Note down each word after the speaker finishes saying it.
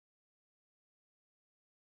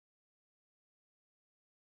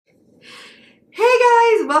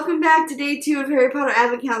Hey guys, welcome back to day 2 of Harry Potter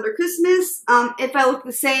Advent Calendar Christmas. If I look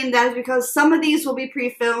the same, that is because some of these will be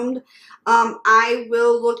pre-filmed. I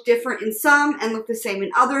will look different in some and look the same in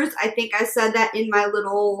others. I think I said that in my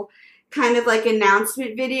little kind of like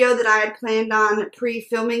announcement video that I had planned on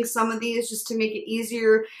pre-filming some of these just to make it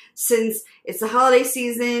easier since it's the holiday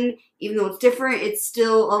season. Even though it's different, it's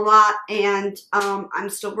still a lot and I'm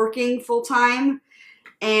still working full-time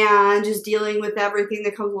and just dealing with everything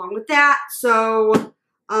that comes along with that. So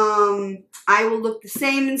I will look the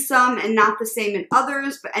same in some and not the same in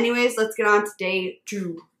others. But anyways, let's get on to day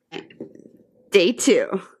 2. Day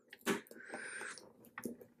 2.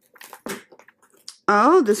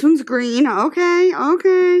 Oh, this one's green. Okay.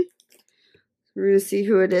 We're going to see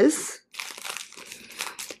who it is.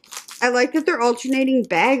 I like that they're alternating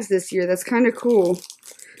bags this year. That's kind of cool.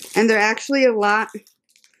 And they're actually a lot...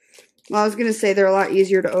 Well, I was going to say they're a lot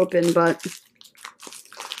easier to open, but...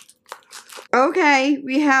 Okay,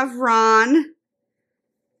 we have Ron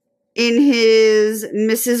in his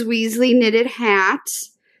Mrs. Weasley knitted hat.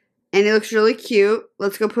 And he looks really cute.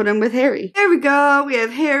 Let's go put him with Harry. There we go. We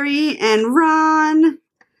have Harry and Ron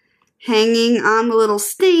hanging on the little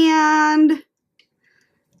stand.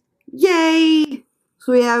 Yay!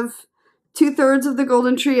 So we have 2/3 of the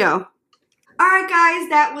golden trio. Alright guys,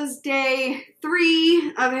 that was day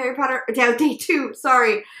 3 of Harry Potter, day 2,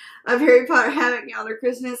 sorry, of Harry Potter Advent Calendar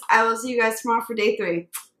Christmas. I will see you guys tomorrow for day 3.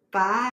 Bye.